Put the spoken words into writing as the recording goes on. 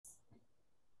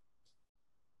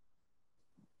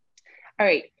All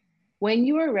right. When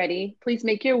you are ready, please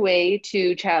make your way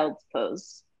to child's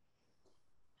pose.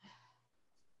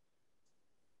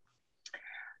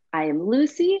 I am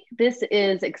Lucy. This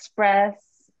is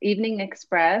Evening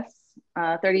Express,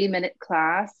 30-minute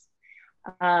class.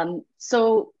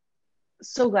 So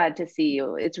glad to see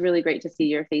you. It's really great to see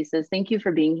your faces. Thank you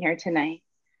for being here tonight.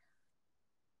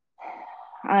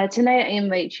 Tonight, I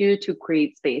invite you to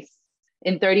create space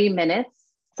in 30 minutes.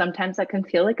 Sometimes that can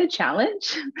feel like a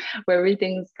challenge where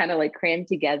everything's kind of like crammed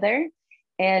together.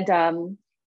 And,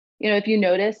 if you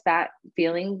notice that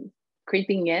feeling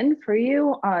creeping in for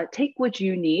you, take what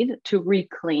you need to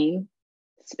reclaim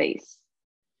space.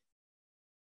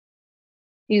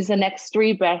 Use the next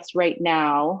 3 breaths right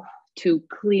now to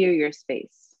clear your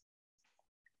space.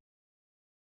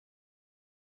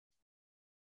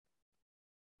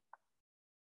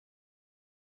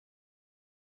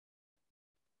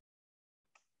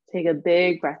 Take a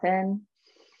big breath in.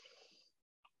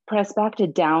 Press back to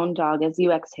down dog as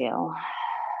you exhale.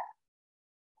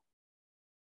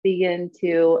 Begin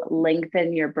to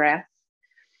lengthen your breath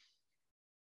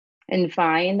and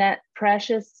find that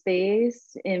precious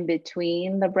space in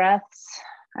between the breaths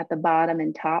at the bottom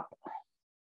and top.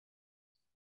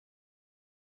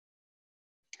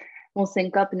 We'll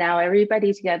sync up now.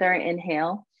 Everybody together.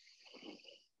 Inhale.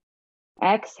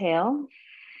 Exhale.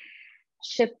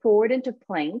 Shift forward into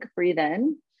plank. Breathe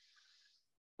in.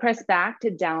 Press back to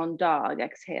down dog.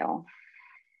 Exhale.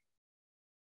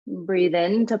 Breathe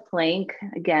into plank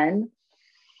again.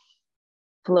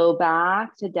 Flow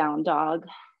back to down dog.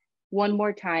 One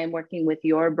more time, working with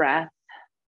your breath.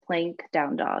 Plank,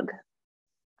 down dog.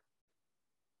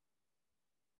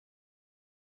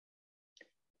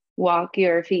 Walk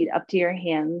your feet up to your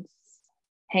hands.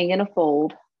 Hang in a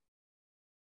fold.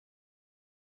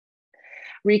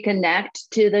 Reconnect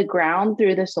to the ground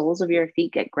through the soles of your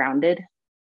feet. Get grounded.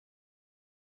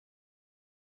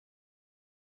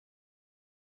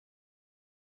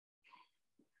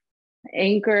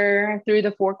 Anchor through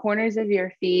the 4 corners of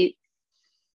your feet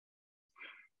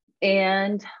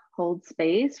and hold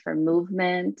space for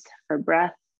movement, for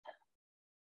breath.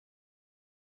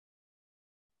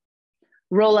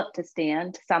 Roll up to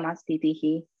stand,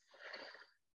 Samastitihi.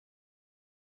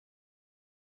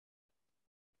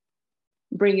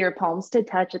 Bring your palms to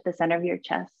touch at the center of your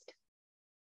chest.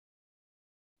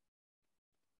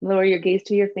 Lower your gaze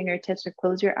to your fingertips or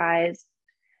close your eyes.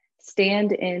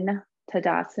 Stand in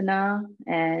Tadasana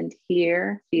and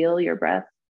feel your breath.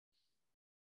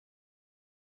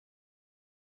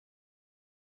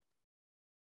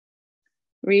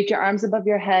 Reach your arms above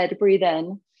your head, breathe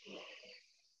in.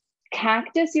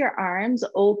 Cactus your arms,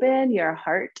 open your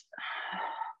heart.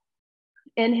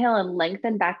 Inhale and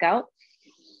lengthen back out.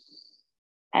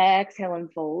 Exhale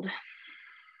and fold.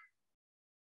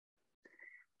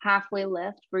 Halfway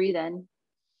lift, breathe in.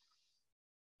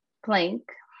 Plank.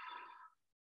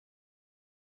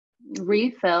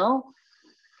 Refill.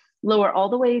 Lower all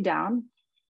the way down.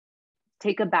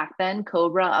 Take a back bend,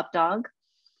 cobra, up dog.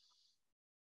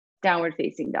 Downward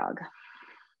facing dog.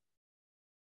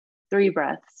 3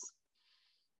 breaths.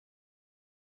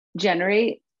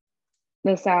 Generate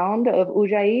the sound of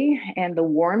Ujjayi and the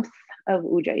warmth of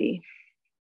Ujjayi.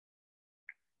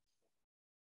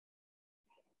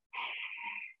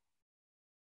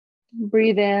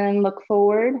 Breathe in, look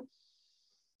forward.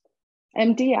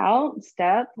 Empty out,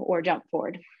 step or jump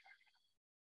forward.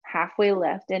 Halfway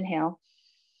lift, inhale.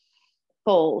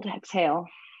 Fold, exhale.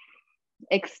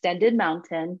 Extended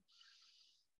mountain.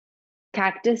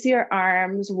 Cactus your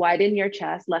arms, widen your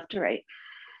chest, left to right.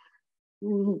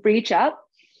 Reach up,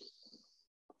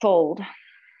 fold.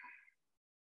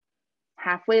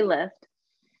 Halfway lift,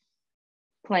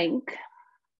 plank.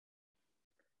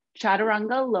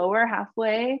 Chaturanga, lower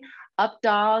halfway, up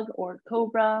dog or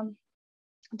cobra,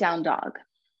 down dog.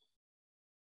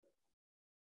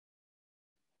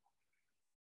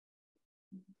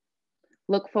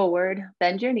 Look forward,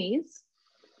 bend your knees,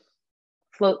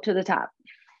 float to the top.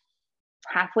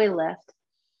 Halfway lift,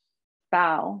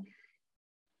 bow,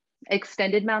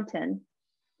 extended mountain,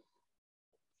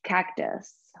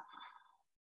 cactus.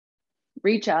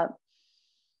 Reach up,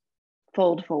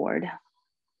 fold forward.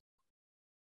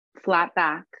 Flat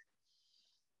back,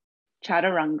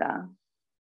 chaturanga.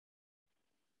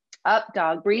 Up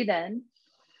dog, breathe in.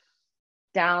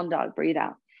 Down dog, breathe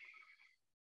out.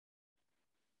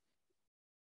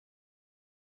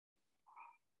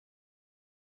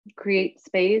 Create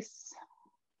space.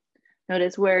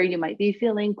 Notice where you might be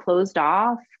feeling closed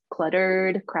off,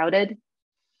 cluttered, crowded.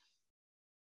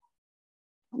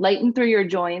 Lighten through your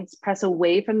joints, press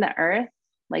away from the earth,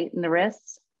 lighten the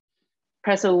wrists.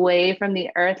 Press away from the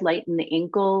earth, lighten the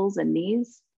ankles and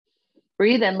knees.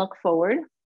 Breathe in, look forward.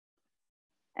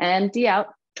 Empty out,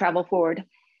 travel forward.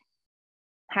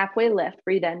 Halfway lift,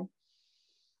 breathe in.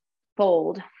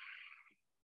 Fold.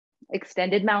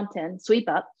 Extended mountain, sweep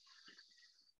up.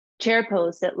 Chair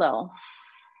pose, sit low.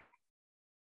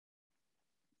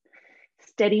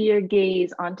 Steady your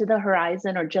gaze onto the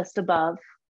horizon or just above.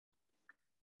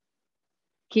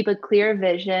 Keep a clear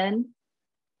vision.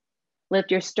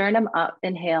 Lift your sternum up,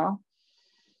 inhale.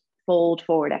 Fold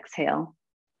forward, exhale.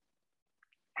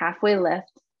 Halfway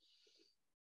lift.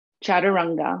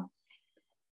 Chaturanga.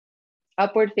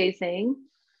 Upward facing,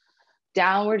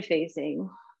 downward facing.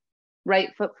 Right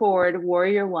foot forward,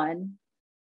 warrior one.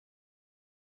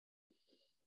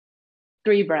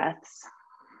 3 breaths.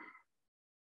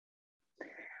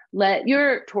 Let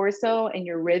your torso and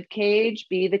your rib cage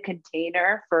be the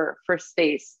container for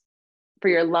space, for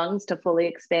your lungs to fully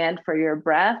expand, for your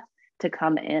breath to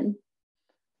come in.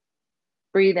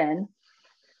 Breathe in.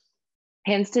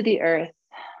 Hands to the earth.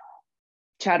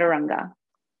 Chaturanga.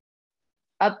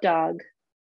 Up dog.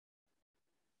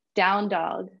 Down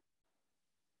dog.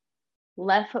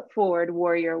 Left foot forward,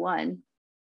 warrior one.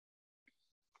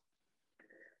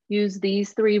 Use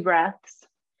these 3 breaths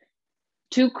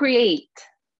to create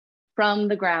from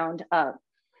the ground up.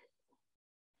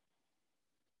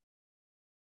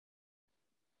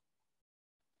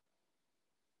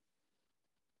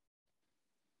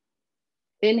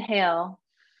 Inhale,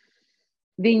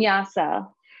 vinyasa.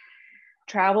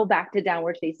 Travel back to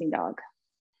downward facing dog.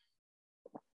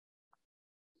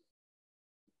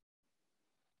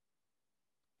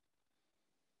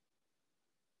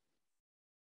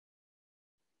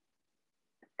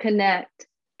 Connect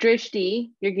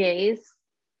drishti, your gaze,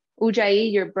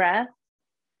 ujjayi, your breath,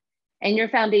 and your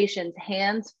foundations,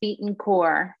 hands, feet, and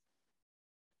core,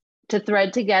 to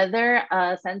thread together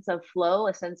a sense of flow,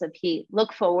 a sense of heat.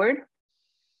 Look forward,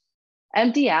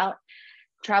 empty out,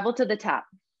 travel to the top.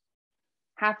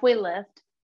 Halfway lift,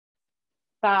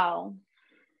 bow,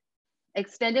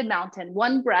 extended mountain.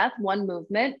 1 breath, 1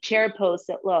 movement, chair pose,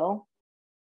 sit low.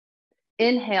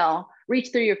 Inhale, reach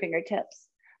through your fingertips.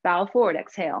 Bow forward,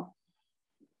 exhale.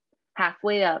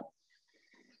 Halfway up,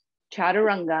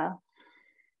 chaturanga.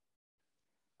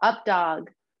 Up dog,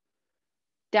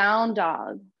 down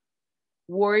dog.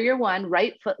 Warrior one,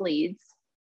 right foot leads.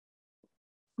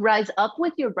 Rise up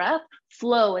with your breath,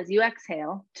 flow as you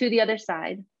exhale to the other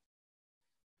side.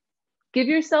 Give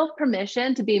yourself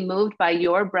permission to be moved by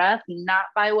your breath, not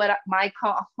by what my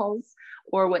calls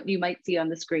or what you might see on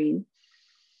the screen.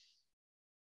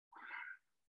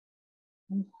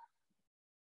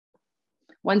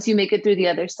 Once you make it through the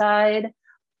other side,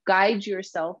 guide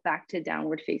yourself back to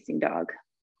downward facing dog.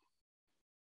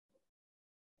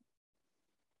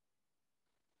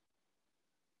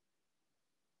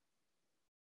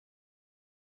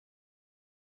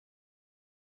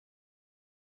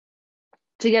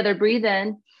 Together, breathe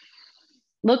in,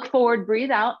 look forward,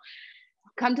 breathe out,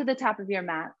 come to the top of your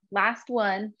mat. Last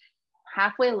one,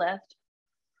 halfway lift,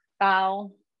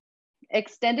 bow,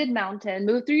 extended mountain,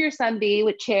 move through your sun B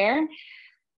with chair,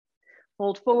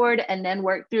 fold forward, and then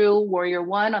work through warrior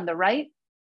one on the right,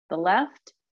 the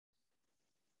left,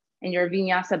 and your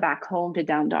vinyasa back home to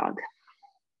down dog.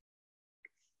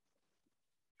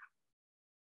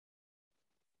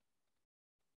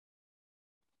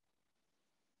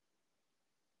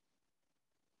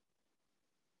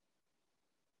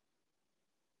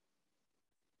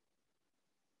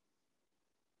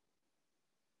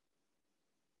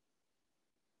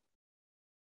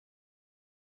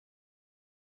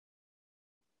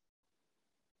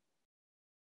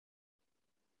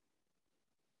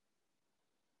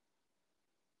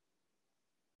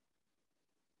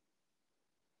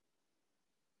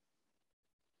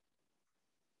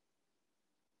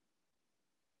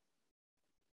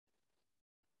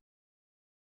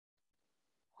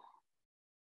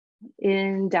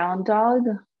 In down dog,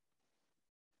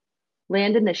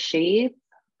 land in the shape,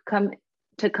 come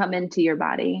into your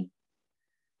body.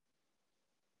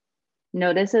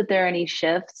 Notice if there are any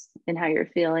shifts in how you're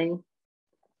feeling.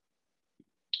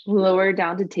 Lower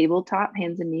down to tabletop,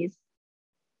 hands and knees.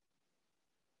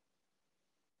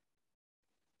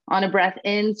 On a breath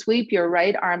in, sweep your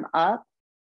right arm up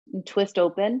and twist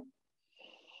open.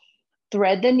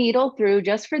 Thread the needle through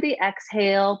just for the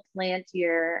exhale. Plant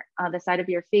your the side of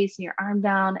your face and your arm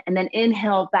down, and then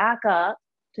inhale back up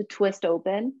to twist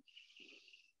open.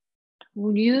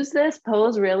 Use this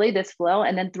pose, really, this flow,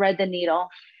 and then thread the needle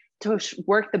to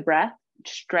work the breath,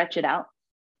 stretch it out.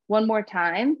 One more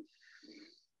time.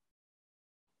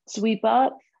 Sweep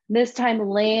up, This time,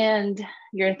 land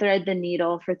your thread the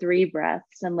needle for 3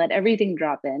 breaths and let everything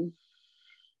drop in.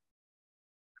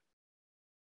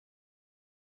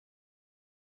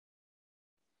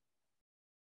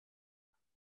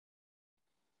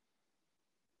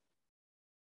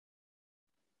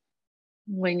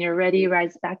 When you're ready,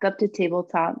 rise back up to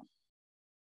tabletop.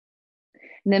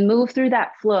 And then move through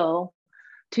that flow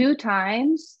 2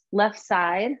 times, left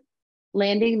side,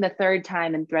 landing the 3rd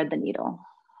time and thread the needle.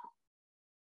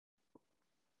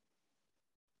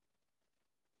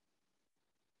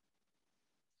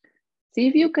 See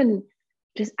if you can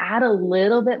just add a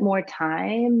little bit more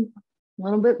time, a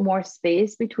little bit more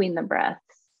space between the breaths.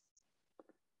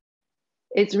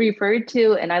 It's referred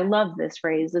to, and I love this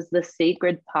phrase, as the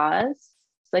sacred pause.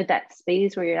 It's like that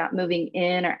space where you're not moving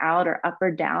in or out or up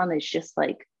or down. It's just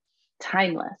like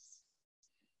timeless.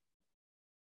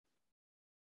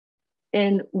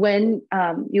 And when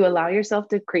you allow yourself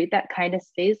to create that kind of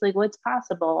space, like what's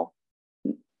possible?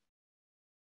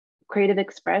 Creative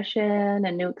expression,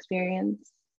 a new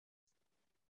experience.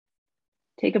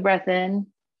 Take a breath in,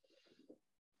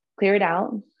 clear it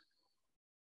out,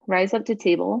 rise up to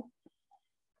table,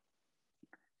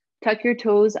 tuck your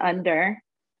toes under,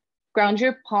 ground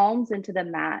your palms into the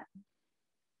mat,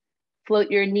 float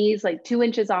your knees like 2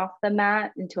 inches off the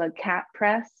mat into a cat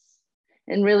press,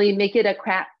 and really make it a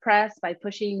cat press by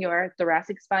pushing your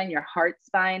thoracic spine, your heart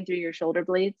spine through your shoulder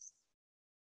blades.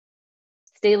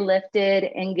 Stay lifted,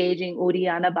 engaging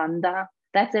Uddiyana Bandha.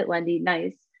 That's it, Wendy,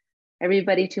 nice.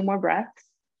 Everybody, 2 more breaths.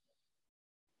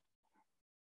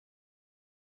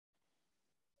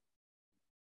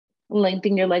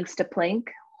 Lengthen your legs to plank.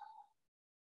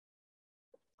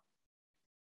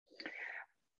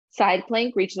 Side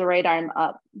plank, reach the right arm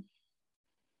up.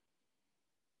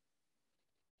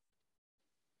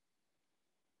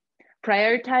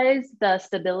 Prioritize the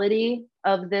stability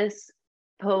of this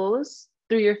pose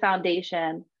through your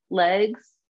foundation, legs,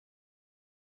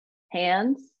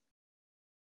 hands.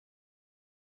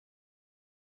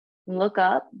 Look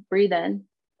up, breathe in,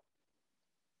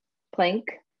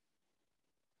 plank.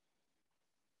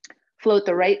 Float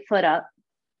the right foot up,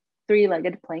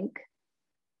 3-legged plank.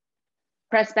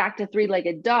 Press back to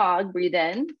 3-legged dog, breathe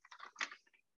in.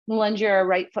 Lunge your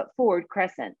right foot forward,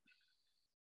 crescent.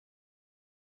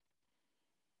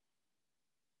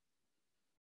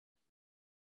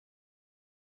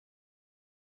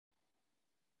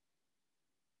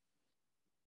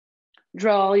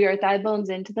 Draw your thigh bones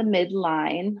into the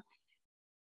midline.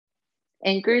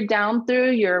 Anchor down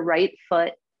through your right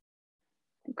foot.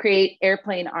 Create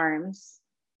airplane arms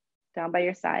down by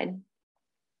your side.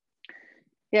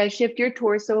 Yeah, shift your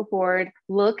torso forward.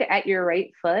 Look at your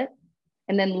right foot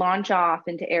and then launch off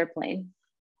into airplane.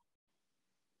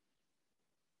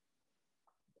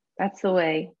 That's the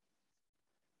way.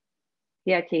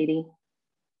 Yeah, Katie.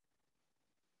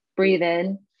 Breathe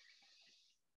in.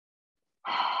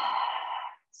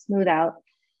 Smooth out.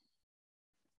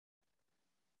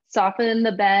 Soften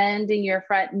the bend in your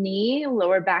front knee,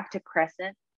 lower back to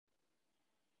crescent.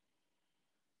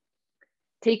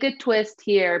 Take a twist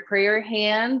here, prayer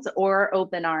hands or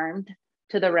open armed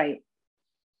to the right.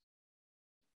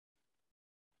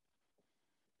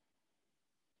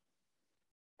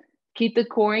 Keep the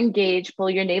core engaged, pull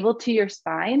your navel to your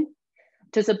spine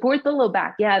to support the low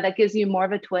back. Yeah, that gives you more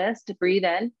of a twist. Breathe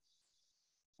in,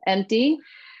 empty,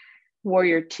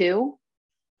 warrior 2.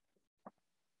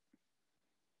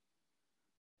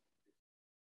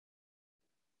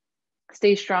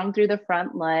 Stay strong through the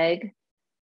front leg.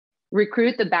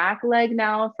 Recruit the back leg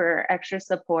now for extra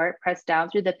support. Press down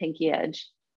through the pinky edge.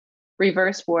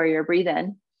 Reverse warrior, breathe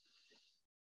in.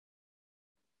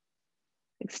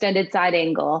 Extended side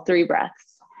angle, 3 breaths.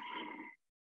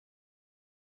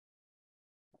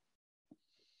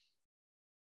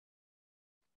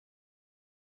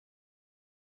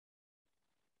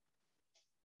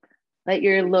 Let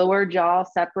your lower jaw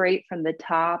separate from the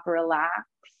top, relax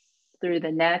through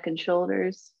the neck and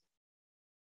shoulders.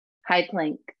 High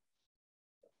plank.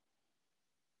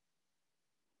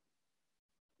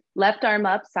 Left arm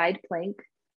up, side plank.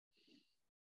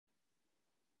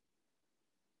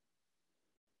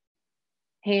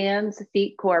 Hands,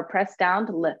 feet, core, press down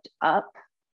to lift up.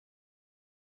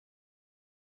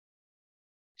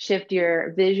 Shift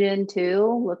your vision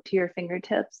to look to your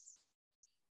fingertips.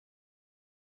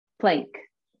 Plank.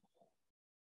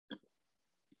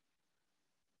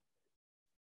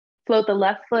 Float the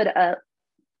left foot up.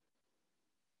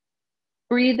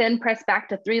 Breathe in, press back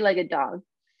to 3-legged dog.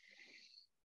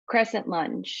 Crescent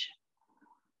lunge.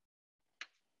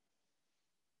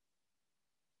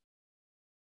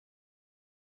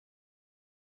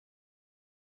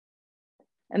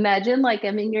 Imagine like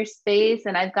I'm in your space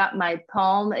and I've got my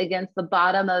palm against the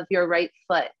bottom of your right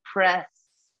foot. Press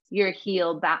your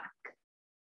heel back.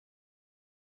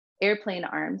 Airplane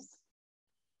arms.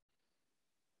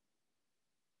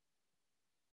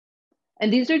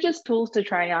 And these are just tools to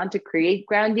try on to create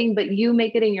grounding, but you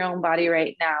make it in your own body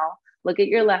right now. Look at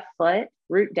your left foot,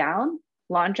 root down,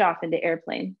 launch off into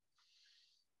airplane.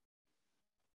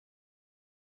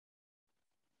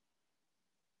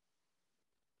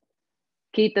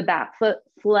 Keep the back foot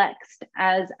flexed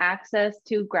as access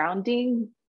to grounding,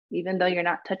 even though you're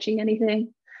not touching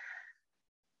anything.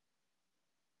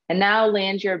 And now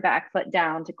land your back foot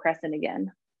down to crescent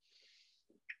again.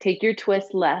 Take your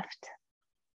twist left.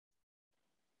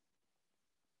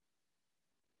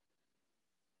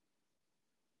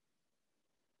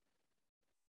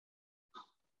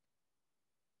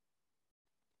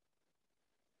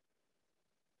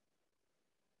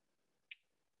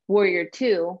 Warrior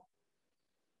two.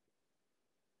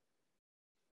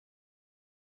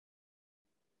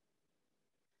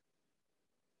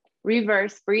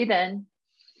 Reverse, breathe in.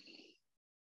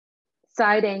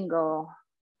 Side angle,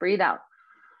 breathe out.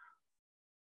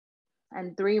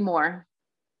 And 3 more.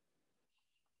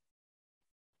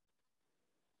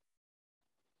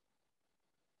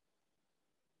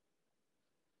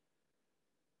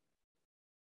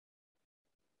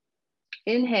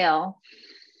 Inhale,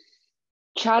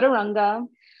 chaturanga,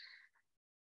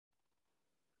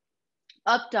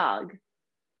 up dog,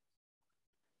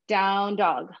 down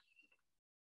dog.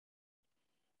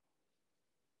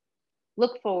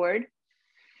 Look forward,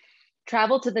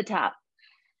 travel to the top.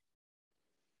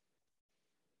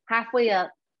 Halfway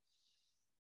up,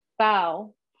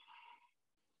 bow,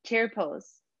 chair pose.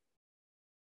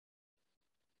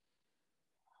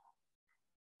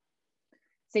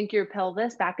 Sink your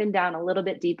pelvis back and down a little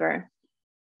bit deeper.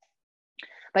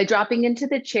 By dropping into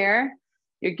the chair,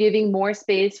 you're giving more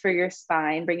space for your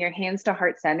spine. Bring your hands to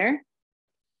heart center.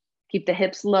 Keep the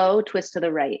hips low, twist to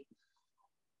the right.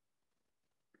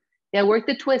 Now work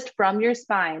the twist from your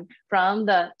spine, from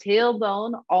the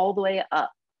tailbone all the way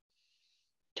up.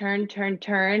 Turn, turn,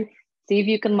 turn. See if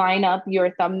you can line up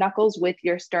your thumb knuckles with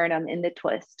your sternum in the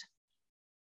twist.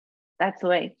 That's the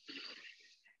way.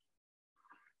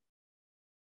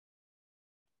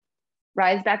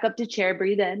 Rise back up to chair,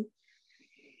 breathe in.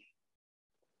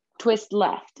 Twist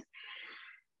left.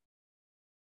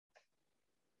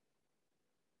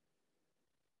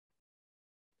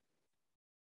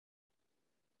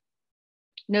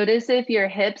 Notice if your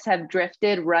hips have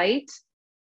drifted right,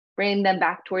 bring them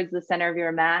back towards the center of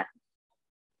your mat.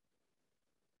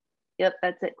 Yep,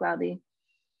 that's it, Cloudy.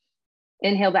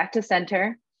 Inhale back to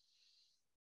center.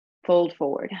 Fold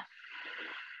forward.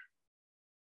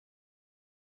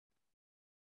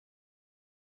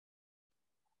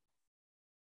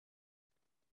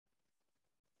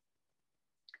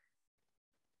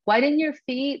 Widen your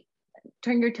feet,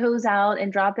 turn your toes out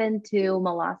and drop into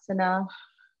Malasana.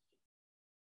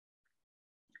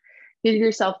 Give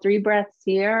yourself 3 breaths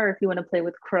here, or if you want to play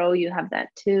with crow, you have that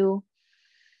too.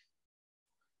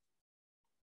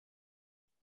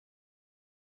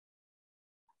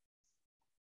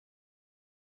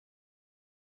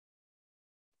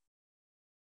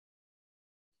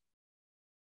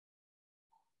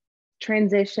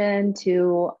 Transition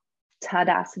to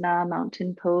Tadasana,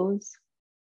 mountain pose.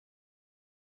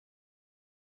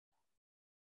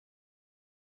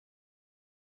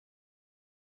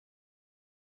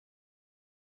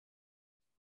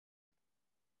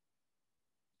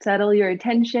 Settle your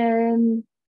attention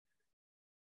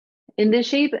in the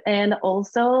shape and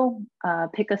also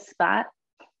pick a spot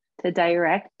to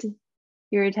direct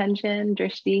your attention,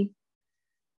 drishti.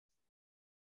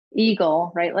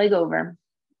 Eagle, right leg over.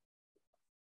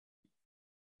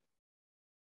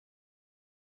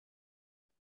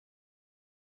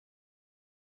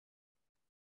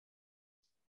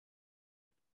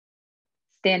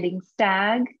 Standing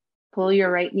stag, pull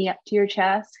your right knee up to your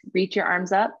chest, reach your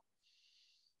arms up.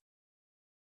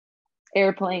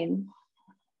 Airplane.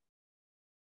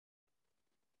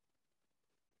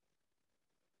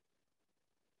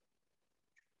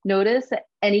 Notice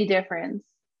any difference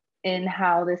in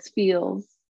how this feels.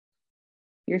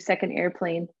 Your second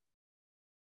airplane.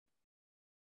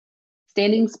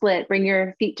 Standing split, bring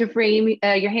your feet to frame,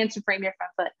 your hands to frame your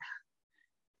front foot.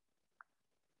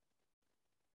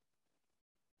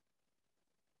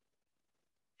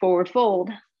 Forward fold.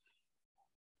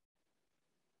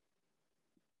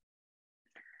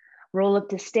 Roll up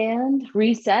to stand,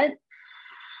 reset.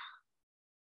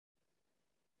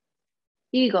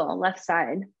 Eagle, left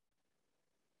side.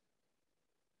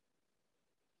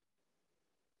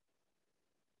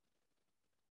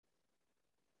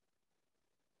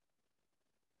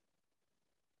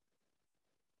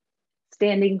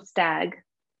 standing stag.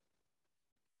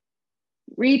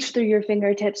 Reach through your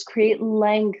fingertips, create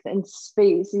length and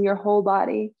space in your whole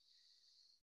body.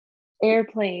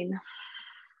 Airplane,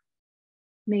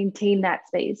 maintain that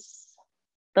space,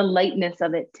 the lightness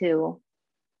of it too.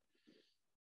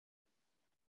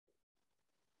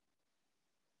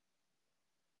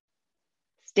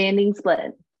 Standing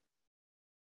split.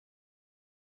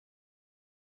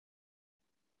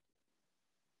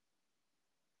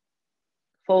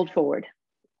 Fold forward.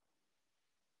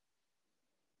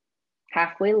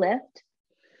 Halfway lift.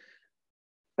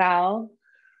 Bow.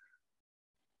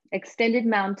 Extended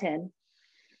mountain.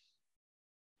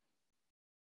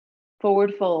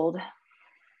 Forward fold.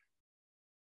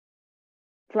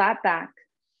 Flat back.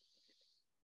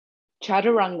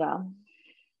 Chaturanga.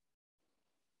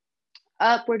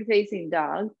 Upward facing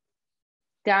dog.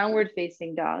 Downward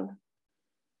facing dog.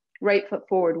 Right foot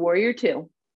forward, warrior two.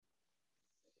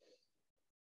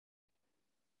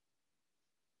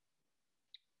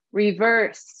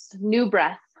 Reverse, new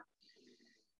breath.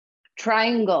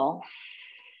 Triangle.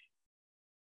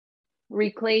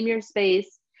 Reclaim your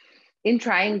space in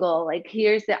triangle. Like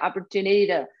here's the opportunity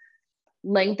to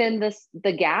lengthen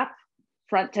the gap,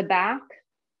 front to back.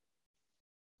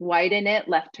 Widen it,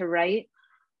 left to right.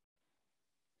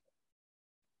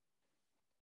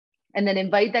 And then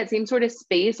invite that same sort of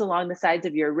space along the sides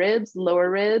of your ribs, lower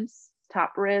ribs,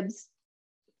 top ribs,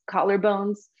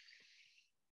 collarbones.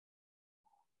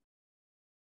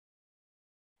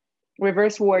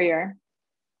 Reverse warrior.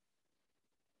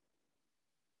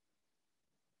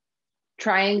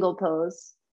 Triangle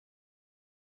pose.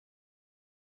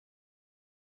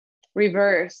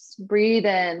 Reverse, breathe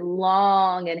in,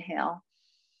 long inhale.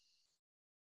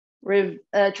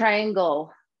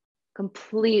 Triangle,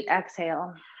 complete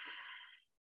exhale.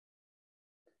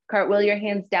 Cartwheel your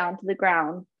hands down to the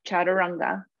ground,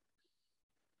 chaturanga.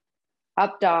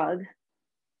 Up dog.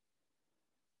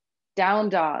 Down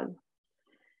dog.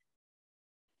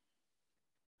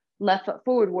 Left foot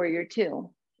forward, warrior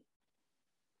two.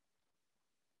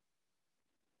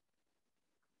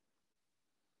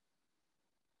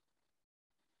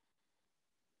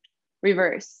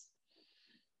 Reverse.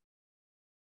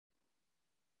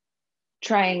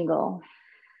 Triangle.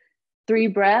 3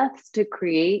 breaths to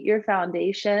create your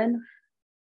foundation.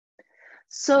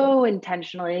 So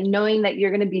intentionally, knowing that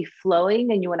you're going to be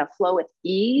flowing and you want to flow with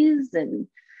ease and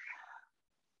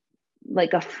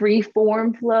like a free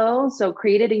form flow. So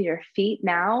create it in your feet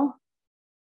now.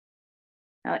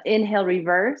 Now inhale,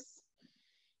 reverse.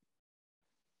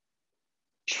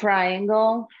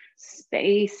 Triangle,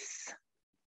 space.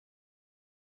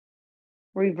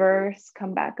 Reverse,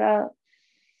 come back up.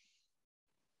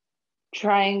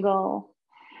 Triangle.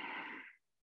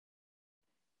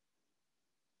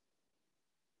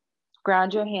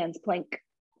 Ground your hands, plank.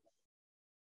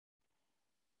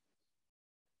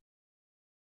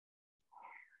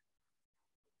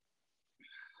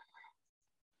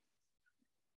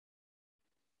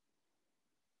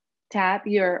 Tap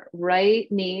your right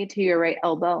knee to your right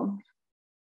elbow.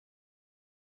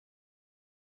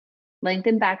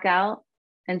 Lengthen back out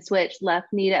and switch left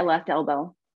knee to left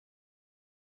elbow.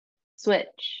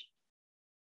 Switch.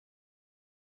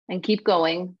 And keep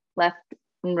going, left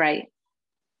and right.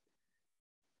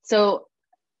 So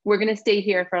we're going to stay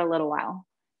here for a little while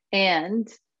and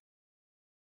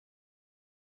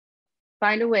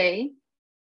find a way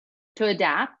to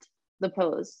adapt the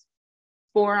pose.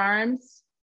 Forearms,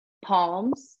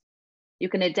 palms. You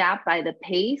can adapt by the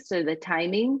pace or the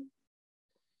timing.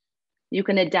 You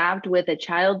can adapt with a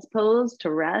child's pose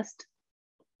to rest.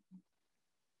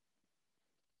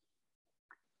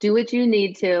 Do what you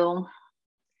need to.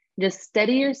 Just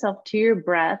steady yourself to your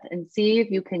breath and see if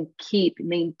you can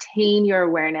maintain your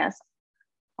awareness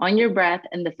on your breath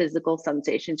and the physical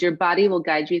sensations. Your body will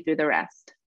guide you through the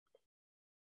rest.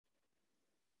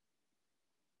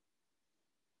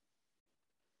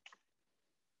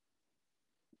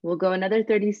 We'll go another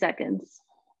 30 seconds.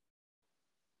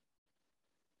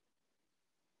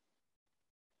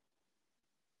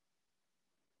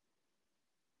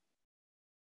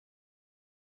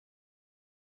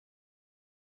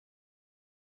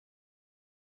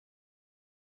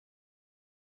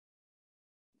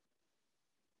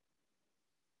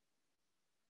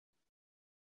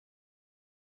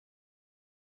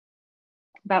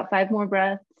 About 5 more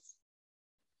breaths.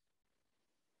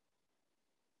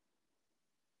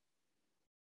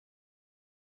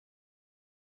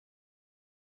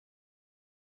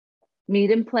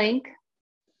 Meet in plank.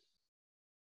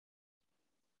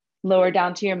 Lower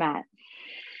down to your mat.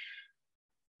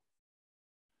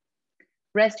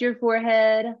 Rest your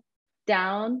forehead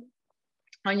down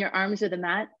on your arms or the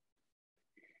mat.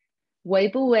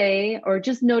 Wipe away, or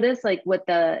just notice like what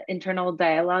the internal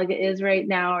dialogue is right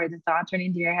now, or the thoughts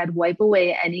running through your head. Wipe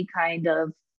away any kind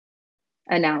of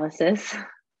analysis,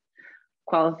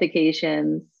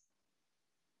 qualifications,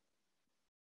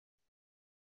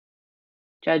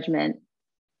 judgment.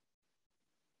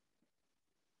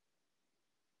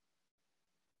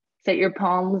 Set your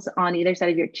palms on either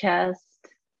side of your chest.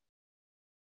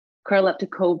 Curl up to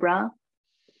cobra.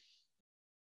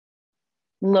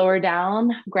 Lower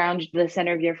down, ground to the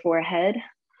center of your forehead.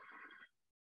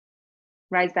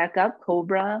 Rise back up,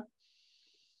 cobra.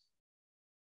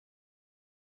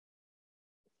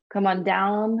 Come on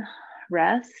down,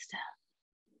 rest.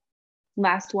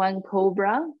 Last one,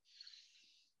 cobra.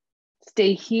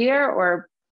 Stay here or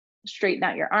straighten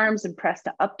out your arms and press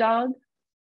to up dog.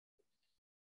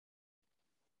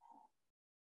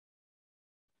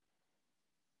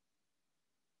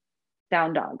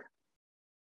 Down dog.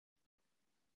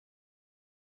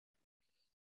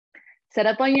 Set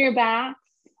up on your backs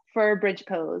for a bridge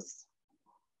pose.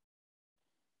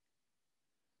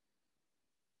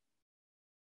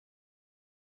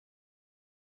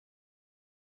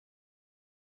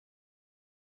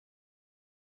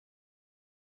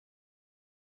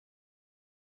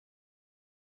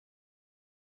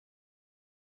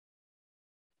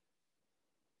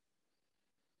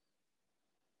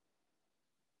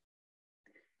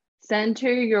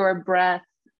 Center your breath.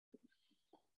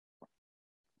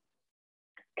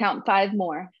 Count 5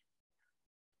 more.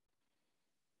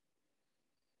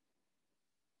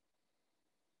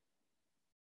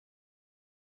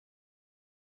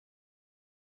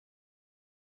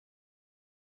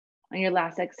 On your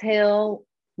last exhale,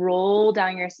 roll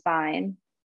down your spine.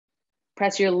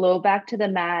 Press your low back to the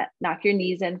mat. Knock your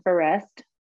knees in for rest.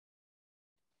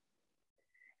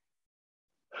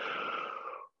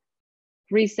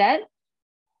 Reset.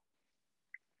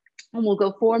 And we'll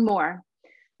go 4 more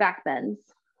back bends.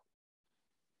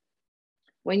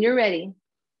 When you're ready,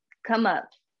 come up.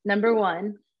 Number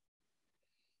 1.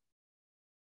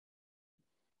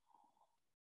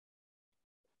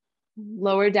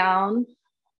 Lower down.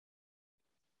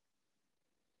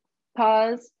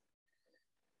 Pause.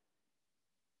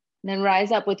 And then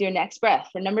rise up with your next breath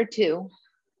for number 2.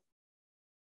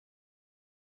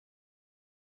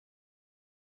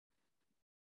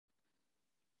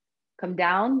 Come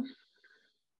down.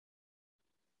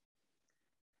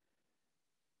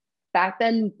 Back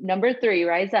bend number 3,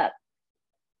 rise up.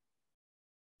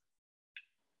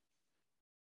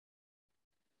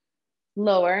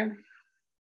 Lower.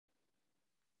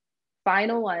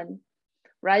 Final one,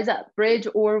 rise up, bridge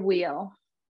or wheel.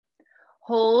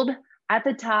 Hold at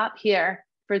the top here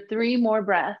for 3 more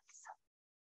breaths.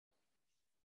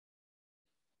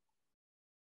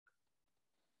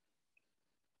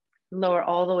 Lower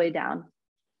all the way down.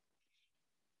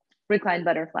 Recline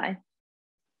butterfly.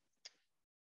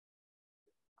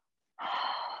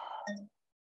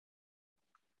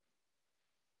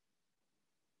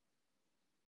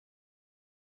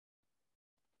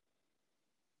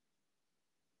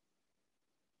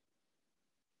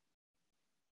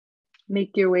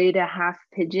 Make your way to half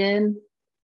pigeon.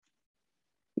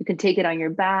 You can take it on your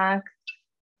back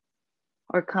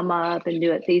or come up and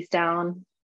do it face down.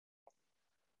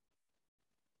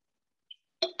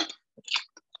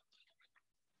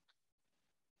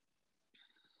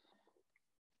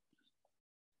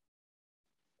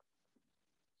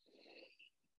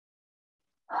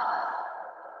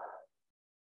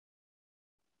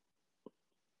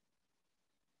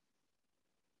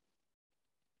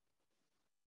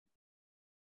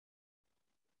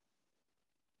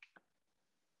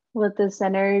 Let the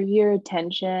center of your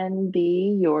attention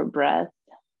be your breath,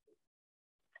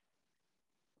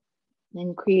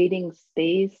 and creating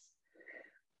space.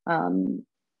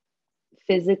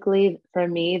 Physically, for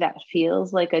me, that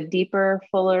feels like a deeper,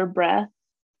 fuller breath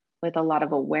with a lot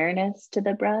of awareness to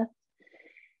the breath.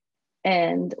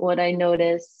 And what I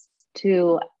notice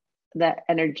too, that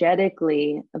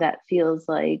energetically that feels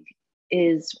like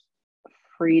is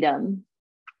freedom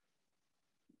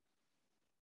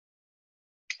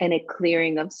and a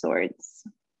clearing of sorts.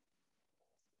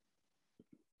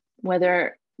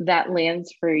 Whether that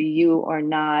lands for you or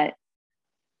not,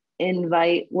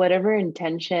 invite whatever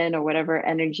intention or whatever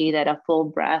energy that a full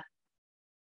breath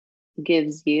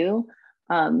gives you.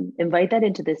 Invite that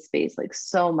into this space like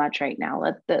so much right now.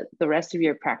 Let the rest of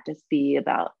your practice be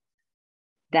about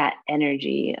that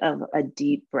energy of a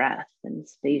deep breath and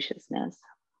spaciousness.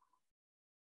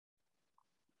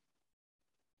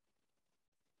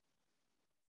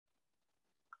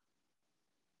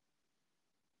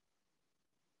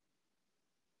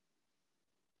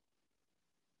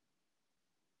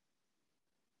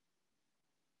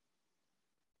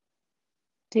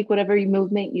 Take whatever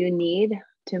movement you need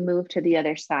to move to the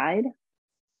other side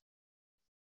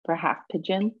for half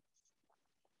pigeon.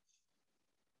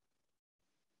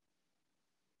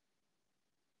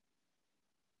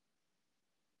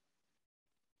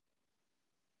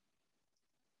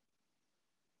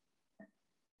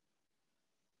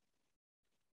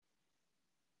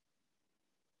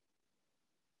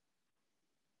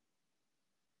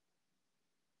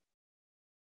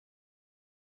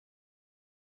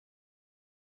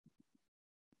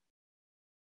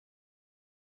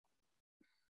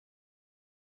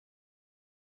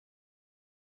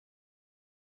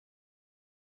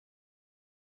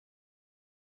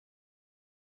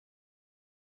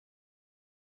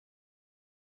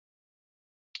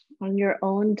 On your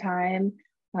own time,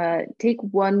 take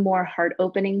one more heart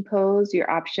opening pose. Your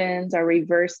options are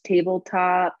reverse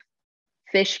tabletop,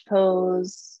 fish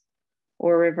pose,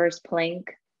 or reverse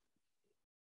plank.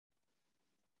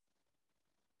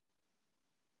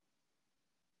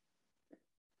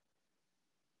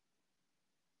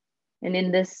 And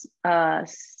in this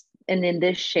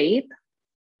shape,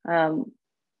 where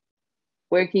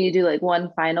can you do like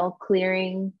one final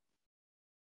clearing?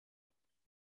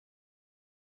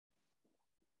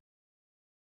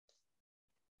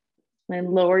 And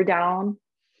lower down.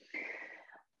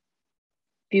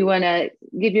 If you want to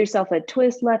give yourself a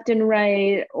twist left and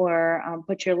right, or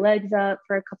put your legs up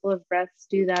for a couple of breaths,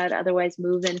 do that. Otherwise,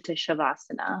 move into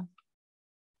Shavasana.